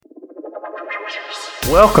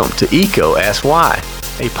Welcome to EECO Ask Why,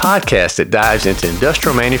 a podcast that dives into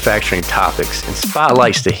industrial manufacturing topics and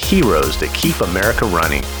spotlights the heroes that keep America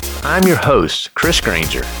running. I'm your host, Chris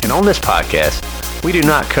Granger, and on this podcast, we do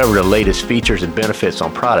not cover the latest features and benefits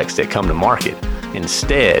on products that come to market.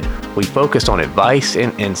 Instead, we focus on advice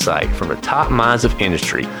and insight from the top minds of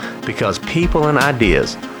industry because people and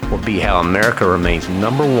ideas will be how America remains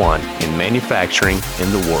number one in manufacturing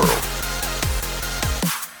in the world.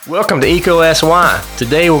 Welcome to EECO Ask Why.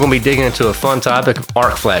 Today we're going to be digging into a fun topic of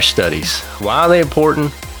arc flash studies. Why are they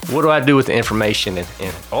important? What do I do with the information?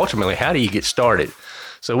 And ultimately, how do you get started?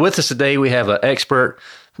 So with us today, we have an expert,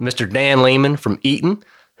 Mr. Dan Lehman from Eaton,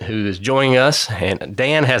 who is joining us. And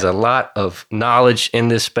Dan has a lot of knowledge in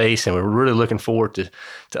this space, and we're really looking forward to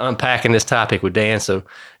unpacking this topic with Dan. So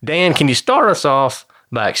Dan, can you start us off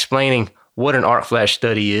by explaining what an arc flash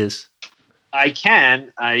study is? I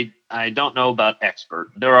can. I don't know about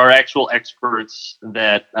expert. There are actual experts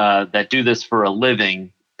that do this for a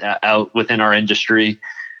living out within our industry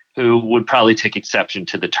who would probably take exception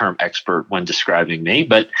to the term expert when describing me,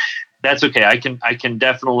 but that's okay. I can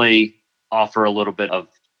definitely offer a little bit of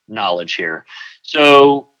knowledge here.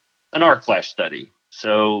 So an arc flash study.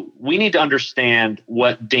 So we need to understand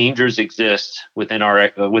what dangers exist within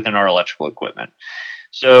our electrical equipment.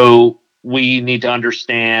 So we need to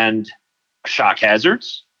understand shock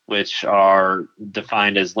hazards, which are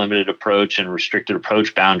defined as limited approach and restricted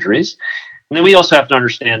approach boundaries. And then we also have to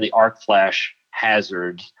understand the arc flash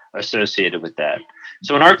hazards associated with that.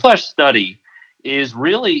 So an arc flash study is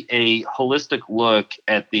really a holistic look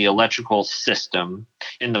at the electrical system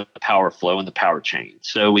in the power flow and the power chain.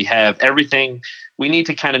 So we have everything. We need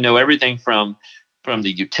to kind of know everything from the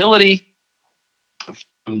utility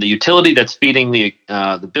that's feeding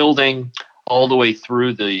the building, all the way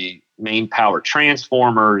through the main power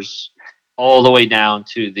transformers, all the way down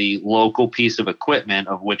to the local piece of equipment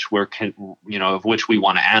of which we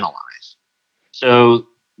want to analyze. So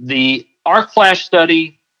the arc flash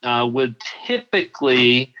study would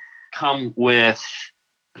typically come with,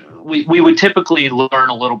 we would typically learn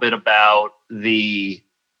a little bit about the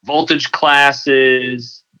voltage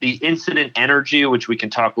classes, the incident energy, which we can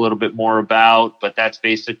talk a little bit more about, but that's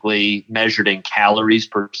basically measured in calories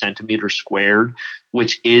per centimeter squared,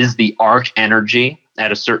 which is the arc energy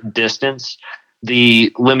at a certain distance,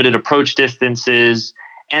 the limited approach distances,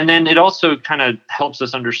 and then it also kind of helps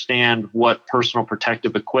us understand what personal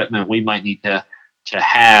protective equipment we might need to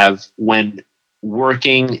have when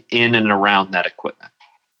working in and around that equipment.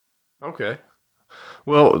 Okay.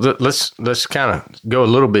 Well, let's kind of go a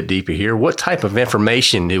little bit deeper here. What type of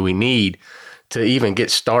information do we need to even get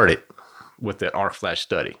started with that arc flash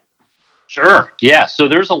study? Sure. Yeah. So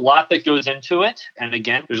there's a lot that goes into it. And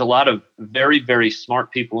again, there's a lot of very, very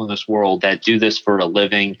smart people in this world that do this for a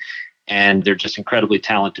living, and they're just incredibly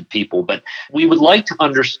talented people. But we would like to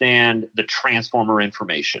understand the transformer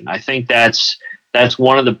information. I think that's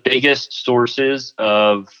one of the biggest sources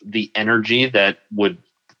of the energy that would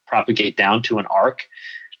propagate down to an arc.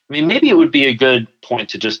 I mean, maybe it would be a good point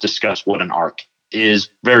to just discuss what an arc is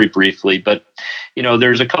very briefly, but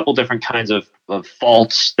there's a couple different kinds of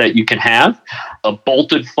faults that you can have. A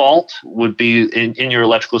bolted fault would be in your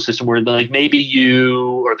electrical system where maybe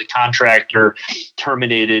you or the contractor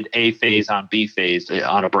terminated A phase on B phase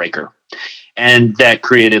on a breaker, and that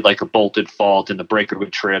created like a bolted fault, and the breaker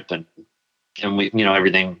would trip, and we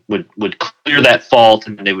everything would clear that fault,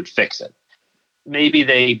 and then they would fix it. Maybe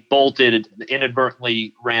they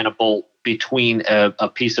inadvertently ran a bolt between a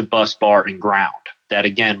piece of bus bar and ground. That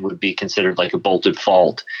again would be considered like a bolted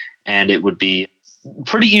fault, and it would be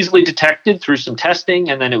pretty easily detected through some testing,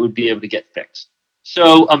 and then it would be able to get fixed.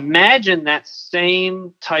 So imagine that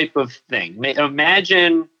same type of thing.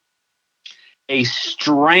 Imagine a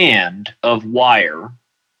strand of wire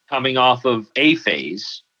coming off of A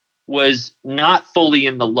phase was not fully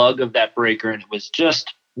in the lug of that breaker, and it was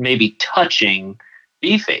just maybe touching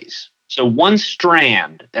B phase. So one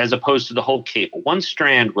strand, as opposed to the whole cable, one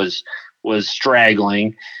strand was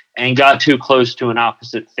straggling and got too close to an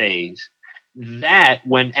opposite phase. That,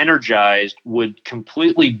 when energized, would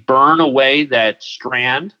completely burn away that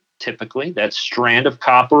strand. Typically, that strand of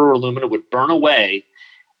copper or aluminum would burn away.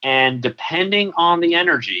 And depending on the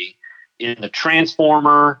energy in the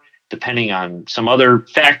transformer, depending on some other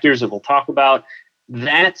factors that we'll talk about,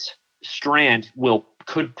 that strand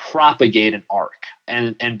could propagate an arc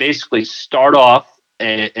and basically start off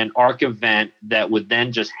an arc event that would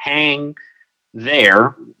then just hang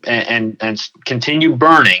there and continue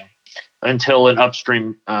burning until an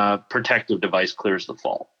upstream protective device clears the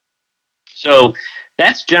fault. So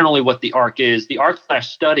that's generally what the arc is. The arc flash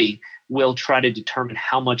study will try to determine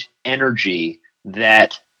how much energy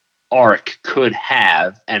that arc could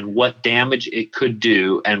have and what damage it could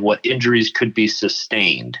do and what injuries could be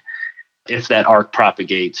sustained if that arc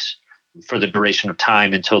propagates for the duration of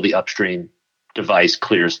time until the upstream device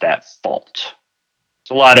clears that fault.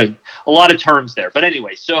 It's a lot of terms there. But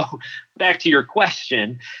anyway, so back to your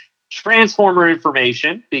question, transformer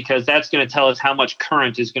information, because that's going to tell us how much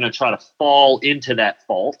current is going to try to fall into that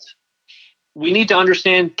fault. We need to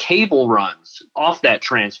understand cable runs off that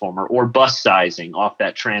transformer or bus sizing off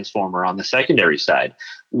that transformer on the secondary side.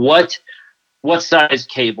 What size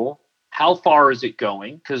cable? How far is it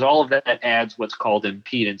going? Because all of that adds what's called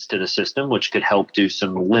impedance to the system, which could help do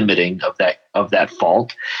some limiting of that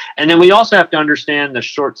fault. And then we also have to understand the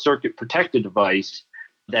short circuit protected device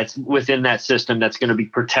that's within that system that's going to be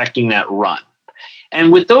protecting that run.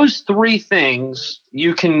 And with those three things,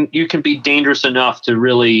 you can be dangerous enough to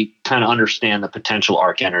really kind of understand the potential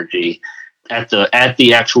arc energy at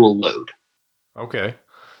the actual load. Okay.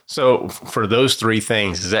 So for those three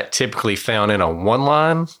things, is that typically found in a one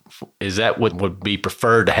line? Is that what would be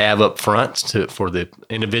preferred to have up front for the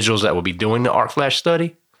individuals that will be doing the arc flash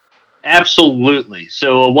study? Absolutely.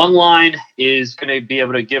 So a one line is going to be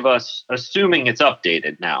able to give us, assuming it's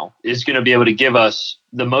updated now, is going to be able to give us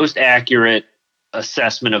the most accurate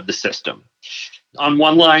assessment of the system. On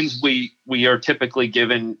one lines, we are typically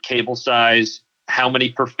given cable size, how many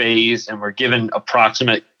per phase, and we're given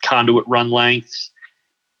approximate conduit run lengths.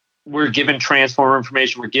 We're given transformer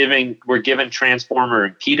information. We're given transformer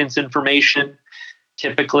impedance information,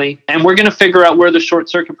 typically, and we're going to figure out where the short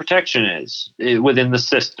circuit protection is within the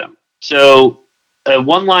system. So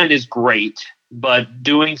one line is great, but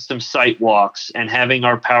doing some site walks and having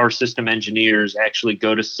our power system engineers actually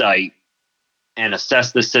go to site and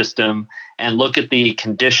assess the system and look at the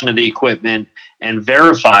condition of the equipment and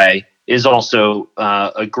verify is also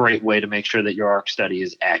a great way to make sure that your arc study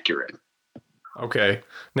is accurate. Okay.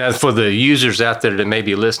 Now, for the users out there that may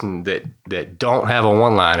be listening that don't have a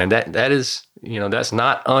one line, and that is, that's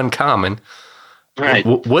not uncommon. Right.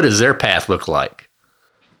 What does their path look like?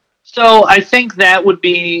 So I think that would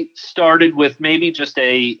be started with maybe just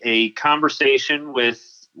a conversation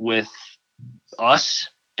with us,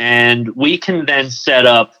 and we can then set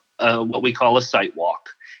up what we call a site walk.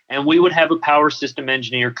 And we would have a power system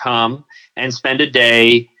engineer come and spend a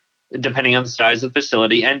day, depending on the size of the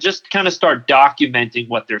facility, and just kind of start documenting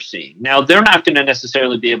what they're seeing. Now, they're not going to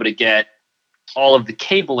necessarily be able to get all of the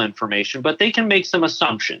cable information, but they can make some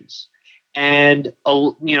assumptions. And,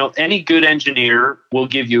 any good engineer will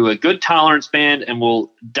give you a good tolerance band and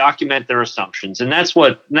will document their assumptions. And that's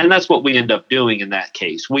what we end up doing in that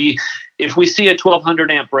case. If we see a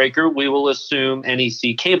 1200 amp breaker, we will assume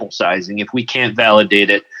NEC cable sizing if we can't validate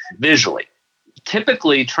it visually.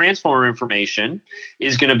 Typically, transformer information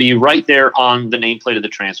is going to be right there on the nameplate of the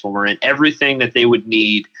transformer, and everything that they would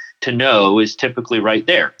need to know is typically right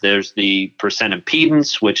there. There's the percent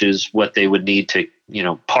impedance, which is what they would need to,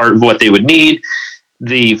 part of what they would need.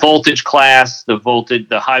 The voltage class, the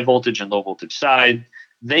high voltage and low voltage side,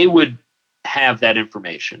 they would have that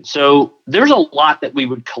information. So there's a lot that we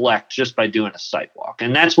would collect just by doing a site walk.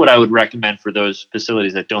 And that's what I would recommend for those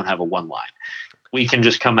facilities that don't have a one line. We can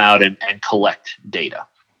just come out and collect data.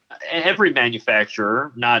 Every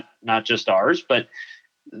manufacturer, not just ours, but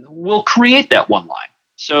will create that one line.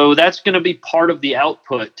 So that's going to be part of the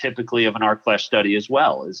output typically of an arc flash study as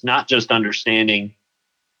well, is not just understanding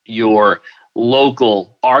your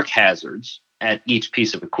local arc hazards at each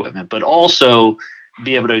piece of equipment, but also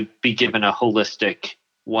be able to be given a holistic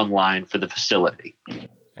one line for the facility.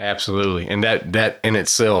 Absolutely. And that in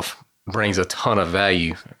itself brings a ton of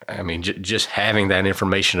value. I mean, just having that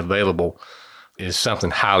information available is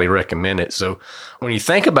something highly recommended. So when you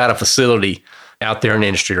think about a facility out there in the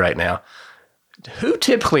industry right now, who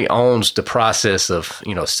typically owns the process of,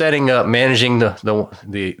 setting up, managing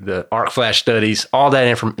the arc flash studies, all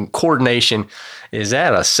that coordination? Is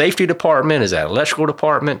that a safety department? Is that an electrical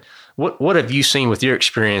department? What have you seen with your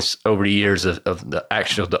experience over the years of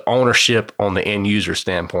the ownership on the end user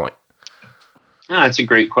standpoint? That's a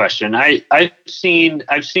great question. I've seen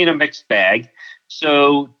a mixed bag.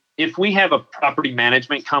 So if we have a property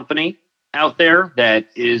management company out there that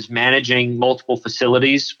is managing multiple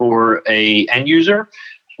facilities for a end user,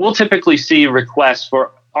 we'll typically see requests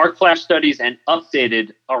for arc flash studies and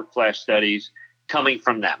updated arc flash studies coming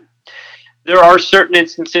from them. There are certain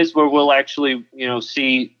instances where we'll actually,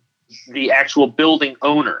 see the actual building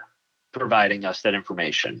owner providing us that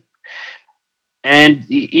information. And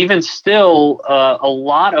even still, a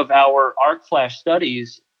lot of our arc flash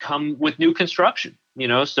studies come with new construction.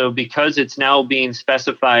 So because it's now being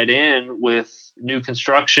specified in with new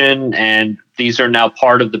construction and these are now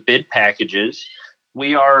part of the bid packages,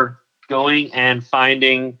 we are going and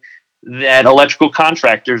finding that electrical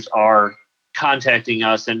contractors are contacting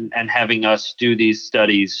us and having us do these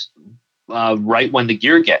studies right when the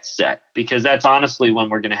gear gets set, because that's honestly when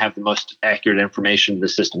we're going to have the most accurate information in the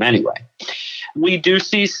system anyway. We do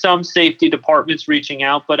see some safety departments reaching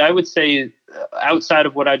out, but I would say outside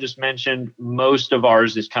of what I just mentioned, most of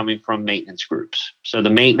ours is coming from maintenance groups. So the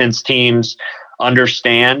maintenance teams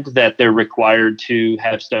understand that they're required to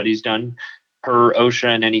have studies done per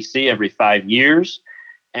OSHA and NEC every 5 years.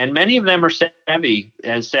 And many of them are savvy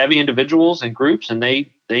individuals and groups, and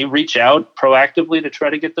they reach out proactively to try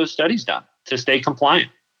to get those studies done to stay compliant.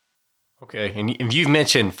 Okay, and you've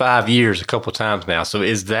mentioned 5 years a couple of times now. So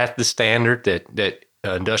is that the standard that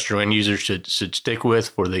industrial end users should stick with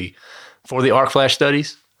for the arc flash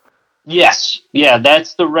studies? Yes, yeah,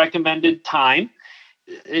 that's the recommended time.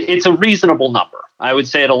 It's a reasonable number. I would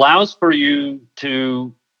say it allows for you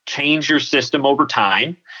to change your system over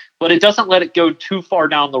time, but it doesn't let it go too far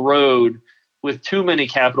down the road with too many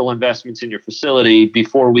capital investments in your facility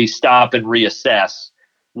before we stop and reassess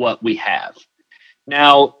what we have.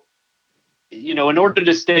 Now, in order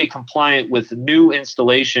to stay compliant with new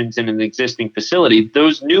installations in an existing facility,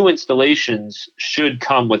 those new installations should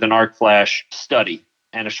come with an arc flash study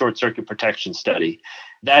and a short circuit protection study.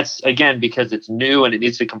 That's, again, because it's new and it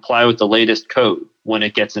needs to comply with the latest code when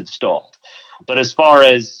it gets installed. But as far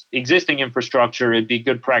as existing infrastructure, it'd be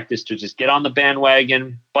good practice to just get on the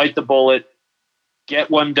bandwagon, bite the bullet,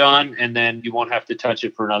 get one done, and then you won't have to touch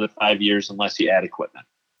it for another 5 years unless you add equipment.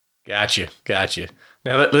 Gotcha.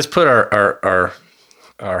 Now let's put our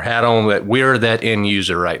hat on that we're that end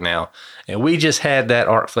user right now, and we just had that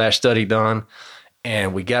arc flash study done,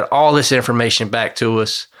 and we got all this information back to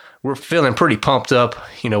us. We're feeling pretty pumped up.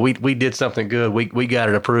 We did something good. We got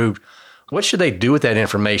it approved. What should they do with that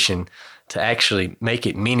information to actually make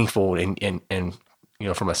it meaningful and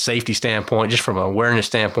from a safety standpoint, just from an awareness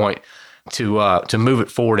standpoint, to move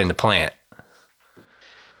it forward in the plant?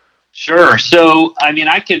 Sure. So,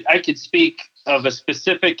 I could speak of a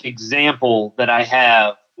specific example that I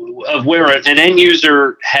have of where an end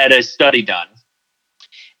user had a study done,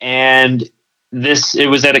 and it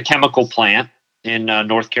was at a chemical plant in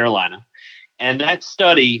North Carolina, and that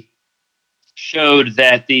study showed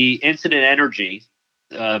that the incident energy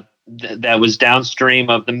that was downstream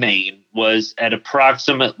of the main was at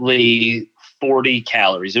approximately 40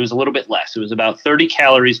 calories. It was a little bit less. It was about 30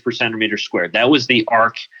 calories per centimeter squared. That was the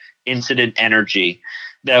arc incident energy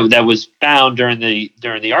that was found during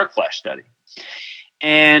the arc flash study.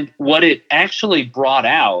 And what it actually brought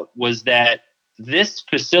out was that this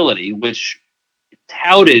facility, which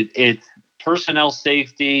touted its personnel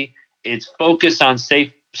safety, its focus on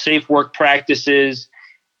safe work practices,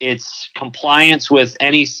 its compliance with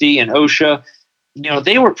NEC and OSHA,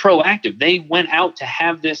 they were proactive. They went out to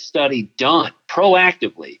have this study done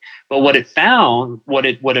proactively. But what it found, what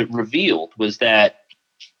it revealed was that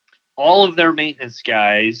all of their maintenance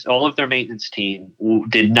guys, all of their maintenance team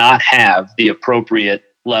did not have the appropriate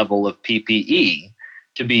level of PPE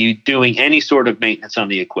to be doing any sort of maintenance on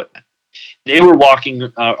the equipment. They were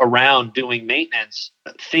walking around doing maintenance,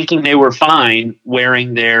 thinking they were fine,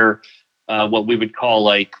 wearing their what we would call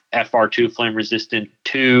like FR2, flame resistant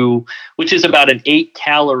 2, which is about an 8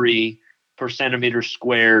 calorie per centimeter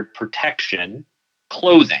squared protection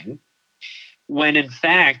clothing, when in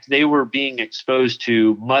fact they were being exposed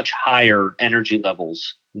to much higher energy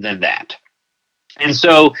levels than that. And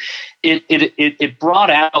so it brought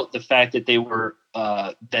out the fact that they were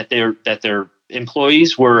that their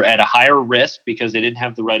employees were at a higher risk because they didn't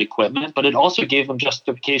have the right equipment, but it also gave them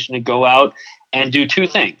justification to go out and do two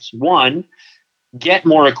things. One, get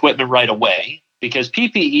more equipment right away, because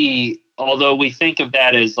PPE, although we think of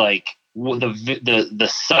that as like the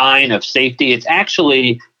sign of safety, it's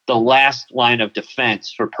actually the last line of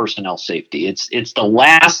defense for personnel safety. It's the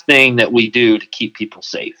last thing that we do to keep people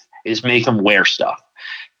safe, is make them wear stuff.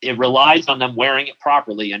 It relies on them wearing it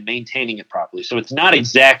properly and maintaining it properly. So it's not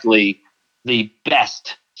exactly the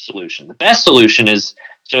best solution. The best solution is,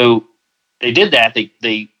 so they did that.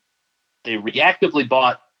 They reactively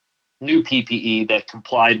bought new PPE that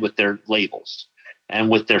complied with their labels and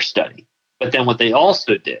with their study. But then what they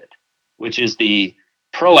also did, which is the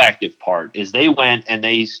proactive part, is they went and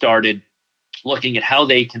they started looking at how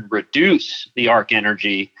they can reduce the arc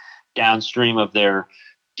energy downstream of their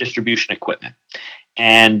distribution equipment.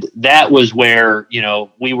 And that was where,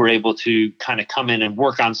 we were able to kind of come in and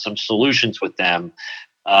work on some solutions with them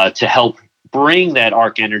to help bring that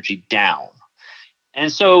arc energy down.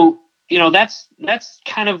 And so, that's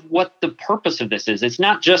kind of what the purpose of this is. It's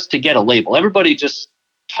not just to get a label. Everybody just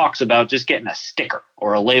talks about just getting a sticker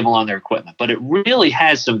or a label on their equipment, but it really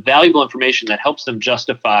has some valuable information that helps them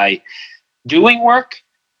justify doing work,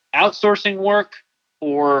 outsourcing work,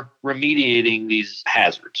 or remediating these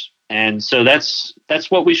hazards. And so that's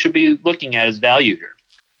what we should be looking at as value here.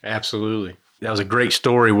 Absolutely. That was a great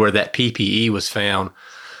story where that PPE was found.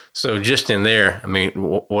 So just in there, I mean,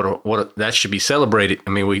 what that should be celebrated. I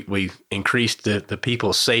mean, we increased the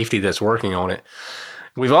people's safety that's working on it.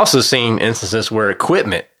 We've also seen instances where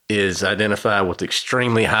equipment is identified with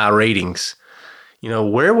extremely high ratings.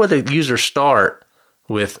 Where would the user start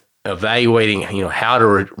with evaluating, how to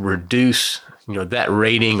reduce, that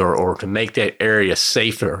rating or to make that area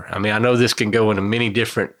safer? I mean, I know this can go into many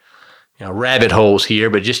different rabbit holes here,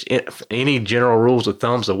 but just any general rules of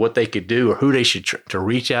thumbs of what they could do or who they should to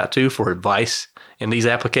reach out to for advice in these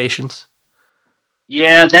applications?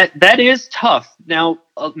 Yeah, that is tough. Now,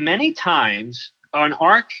 many times an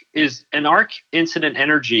arc incident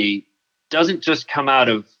energy doesn't just come out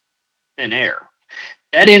of thin air.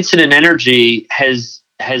 That incident energy has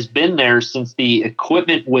been there since the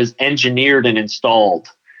equipment was engineered and installed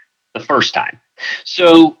the first time.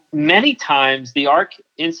 So many times the arc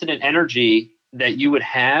incident energy that you would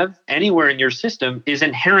have anywhere in your system is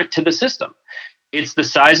inherent to the system. It's the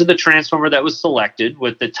size of the transformer that was selected,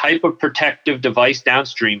 with the type of protective device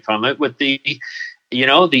downstream from it, with the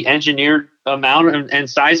engineered amount and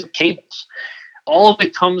size of cables. All of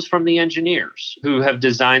it comes from the engineers who have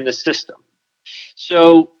designed the system.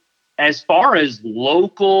 So as far as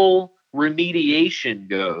local remediation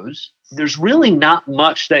goes, there's really not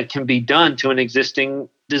much that can be done to an existing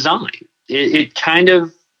design. It kind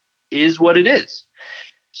of is what it is.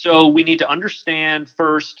 So we need to understand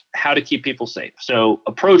first how to keep people safe. So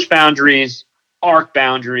approach boundaries, arc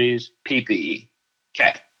boundaries, PPE.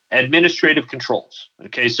 Okay. Administrative controls.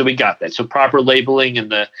 Okay, so we got that. So proper labeling in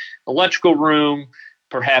the electrical room,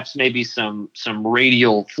 perhaps maybe some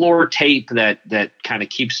radial floor tape that kind of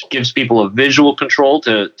gives people a visual control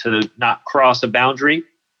to not cross a boundary.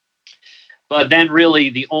 But then really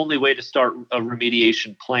the only way to start a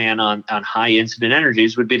remediation plan on high incident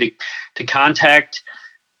energies would be to contact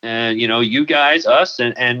you guys, us,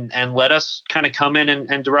 and let us kind of come in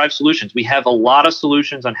and derive solutions. We have a lot of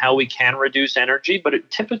solutions on how we can reduce energy, but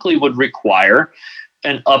it typically would require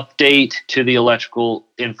an update to the electrical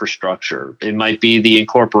infrastructure. It might be the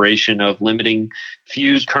incorporation of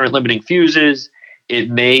current limiting fuses. It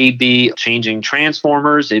may be changing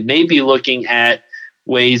transformers. It may be looking at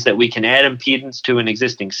ways that we can add impedance to an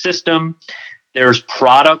existing system. There's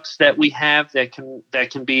products that we have that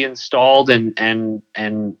can be installed and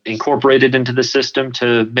incorporated into the system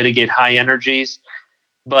to mitigate high energies.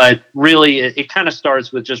 But really, it kind of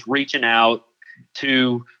starts with just reaching out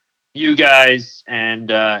to you guys and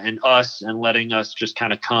us and letting us just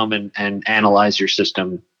kind of come and analyze your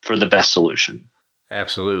system for the best solution.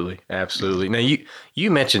 Absolutely. Now, you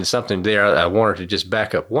mentioned something there. I wanted to just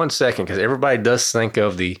back up 1 second because everybody does think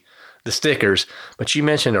of the stickers, but you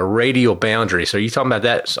mentioned a radial boundary. So are you talking about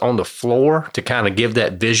that on the floor to kind of give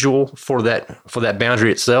that visual for that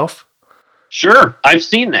boundary itself? Sure. I've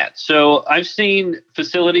seen that. So I've seen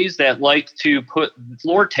facilities that like to put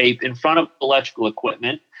floor tape in front of electrical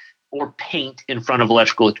equipment or paint in front of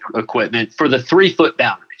electrical equipment for the 3-foot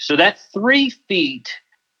boundary. So that 3 feet,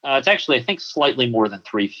 it's actually, I think, slightly more than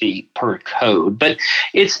 3 feet per code, but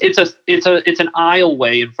it's an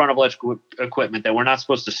aisleway in front of electrical equipment that we're not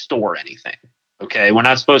supposed to store anything. Okay, we're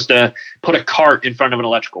not supposed to put a cart in front of an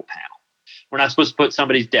electrical panel. We're not supposed to put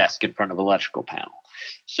somebody's desk in front of an electrical panel.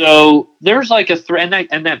 So there's like a thread,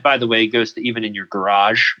 and that, by the way, goes to even in your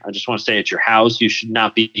garage. I just want to say at your house, you should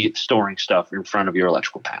not be storing stuff in front of your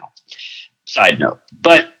electrical panel. Side note,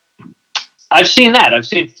 but I've seen that. I've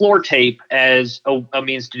seen floor tape as a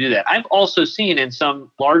means to do that. I've also seen in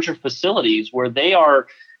some larger facilities where they are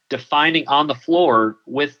defining on the floor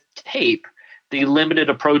with tape the limited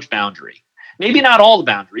approach boundary. Maybe not all the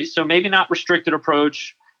boundaries, so maybe not restricted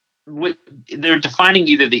approach. They're defining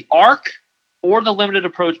either the arc or the limited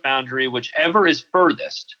approach boundary, whichever is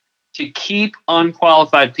furthest, to keep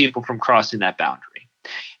unqualified people from crossing that boundary.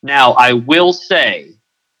 Now, I will say,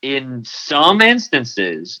 in some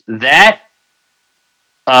instances, that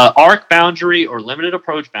arc boundary or limited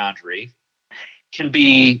approach boundary can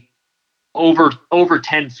be over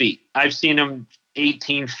 10 feet. I've seen them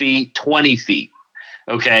 18 feet, 20 feet.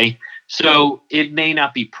 Okay. So it may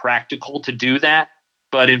not be practical to do that,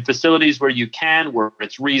 but in facilities where you can, where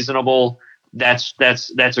it's reasonable, that's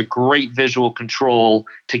a great visual control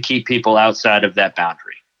to keep people outside of that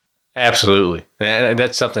boundary. Absolutely. And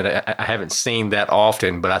that's something that I haven't seen that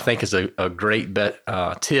often, but I think is a great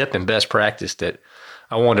tip and best practice that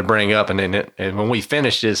I wanted to bring up. And when we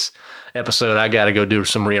finish this episode, I got to go do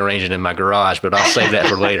some rearranging in my garage, but I'll save that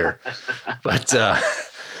for later. But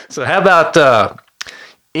so how about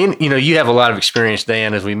you have a lot of experience,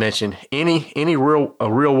 Dan, as we mentioned. Any real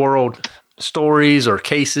world stories or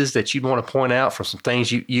cases that you'd want to point out from some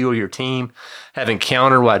things you or your team have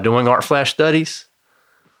encountered while doing Arc Flash studies?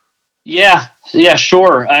 Yeah,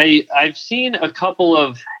 sure. I've seen a couple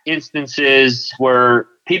of instances where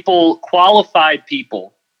qualified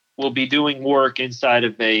people will be doing work inside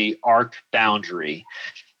of a arc boundary.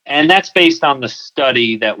 And that's based on the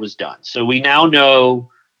study that was done. So we now know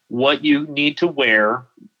what you need to wear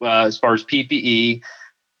as far as PPE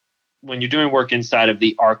when you're doing work inside of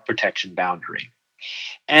the arc protection boundary.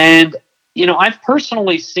 And, I've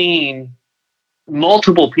personally seen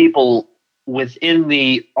multiple people within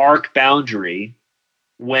the arc boundary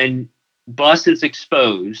when bus is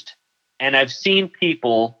exposed, and I've seen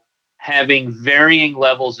people having varying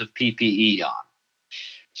levels of PPE on.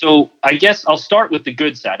 So I guess I'll start with the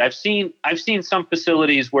good side. I've seen some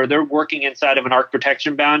facilities where they're working inside of an arc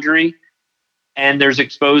protection boundary and there's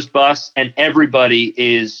exposed bus and everybody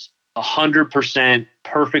is 100%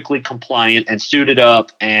 perfectly compliant and suited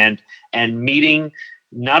up and meeting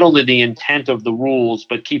not only the intent of the rules,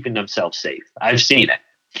 but keeping themselves safe. I've seen it.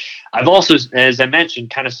 I've also, as I mentioned,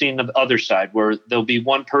 kind of seen the other side where there'll be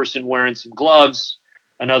one person wearing some gloves,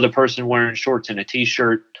 another person wearing shorts and a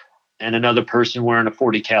t-shirt, and another person wearing a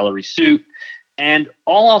 40-calorie suit. And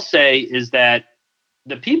all I'll say is that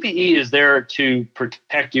the PPE is there to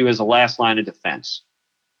protect you as a last line of defense.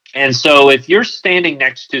 And so if you're standing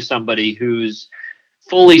next to somebody who's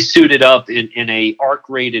fully suited up in a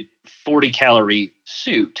arc-rated 40-calorie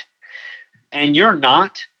suit, and you're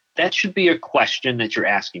not, that should be a question that you're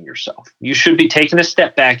asking yourself. You should be taking a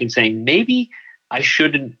step back and saying, maybe I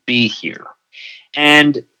shouldn't be here.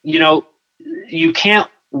 And, you can't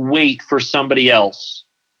wait for somebody else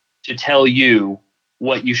to tell you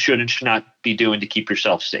what you should and should not be doing to keep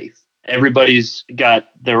yourself safe. Everybody's got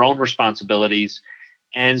their own responsibilities.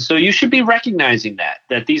 And so you should be recognizing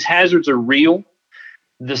that these hazards are real.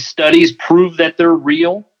 The studies prove that they're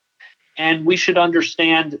real. And we should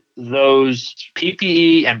understand those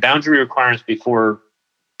PPE and boundary requirements before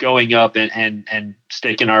going up and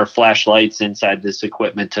sticking our flashlights inside this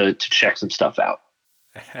equipment to check some stuff out.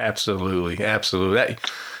 Absolutely. I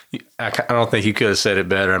don't think you could have said it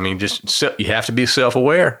better. I mean, you have to be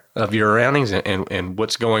self-aware of your surroundings and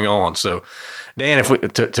what's going on. So, Dan, if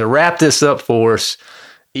to wrap this up for us,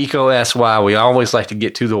 EECO asks why. We always like to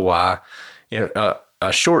get to the why.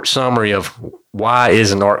 A short summary of why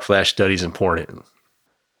is an arc flash studies important.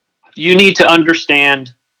 You need to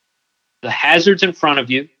understand the hazards in front of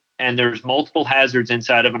you, and there's multiple hazards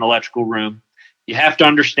inside of an electrical room. You have to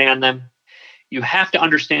understand them. You have to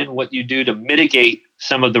understand what you do to mitigate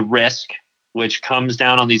some of the risk, which comes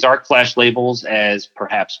down on these arc flash labels as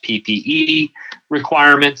perhaps PPE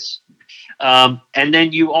requirements. And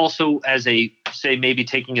then you also, as maybe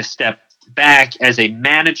taking a step back as a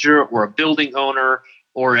manager or a building owner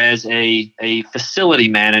or as a facility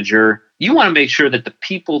manager, you want to make sure that the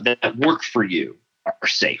people that work for you are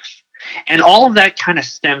safe. And all of that kind of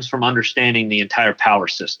stems from understanding the entire power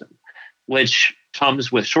system, which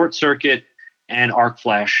comes with short circuit and arc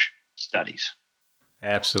flash studies.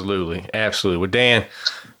 Absolutely. Well, Dan,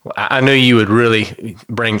 I knew you would really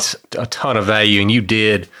bring a ton of value, and you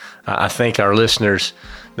did. I think our listeners,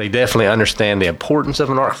 they definitely understand the importance of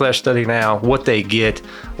an arc flash study now, what they get,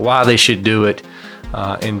 why they should do it,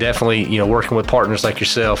 and definitely, working with partners like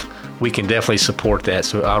yourself, we can definitely support that.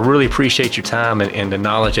 So I really appreciate your time and the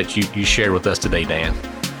knowledge that you shared with us today, Dan.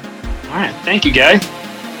 All right. Thank you, guys.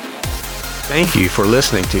 Thank you for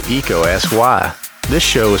listening to EECO Asks Why. This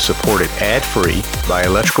show is supported ad-free by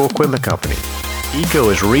Electrical Equipment Company.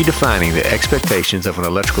 EECO is redefining the expectations of an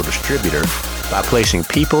electrical distributor by placing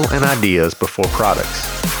people and ideas before products.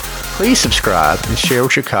 Please subscribe and share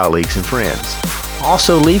with your colleagues and friends.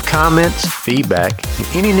 Also, leave comments, feedback, and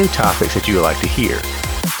any new topics that you would like to hear.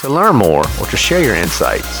 To learn more or to share your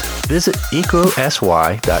insights, visit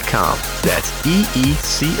eecosky.com. That's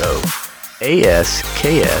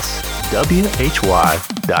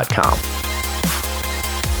EECOASKSWHY.com.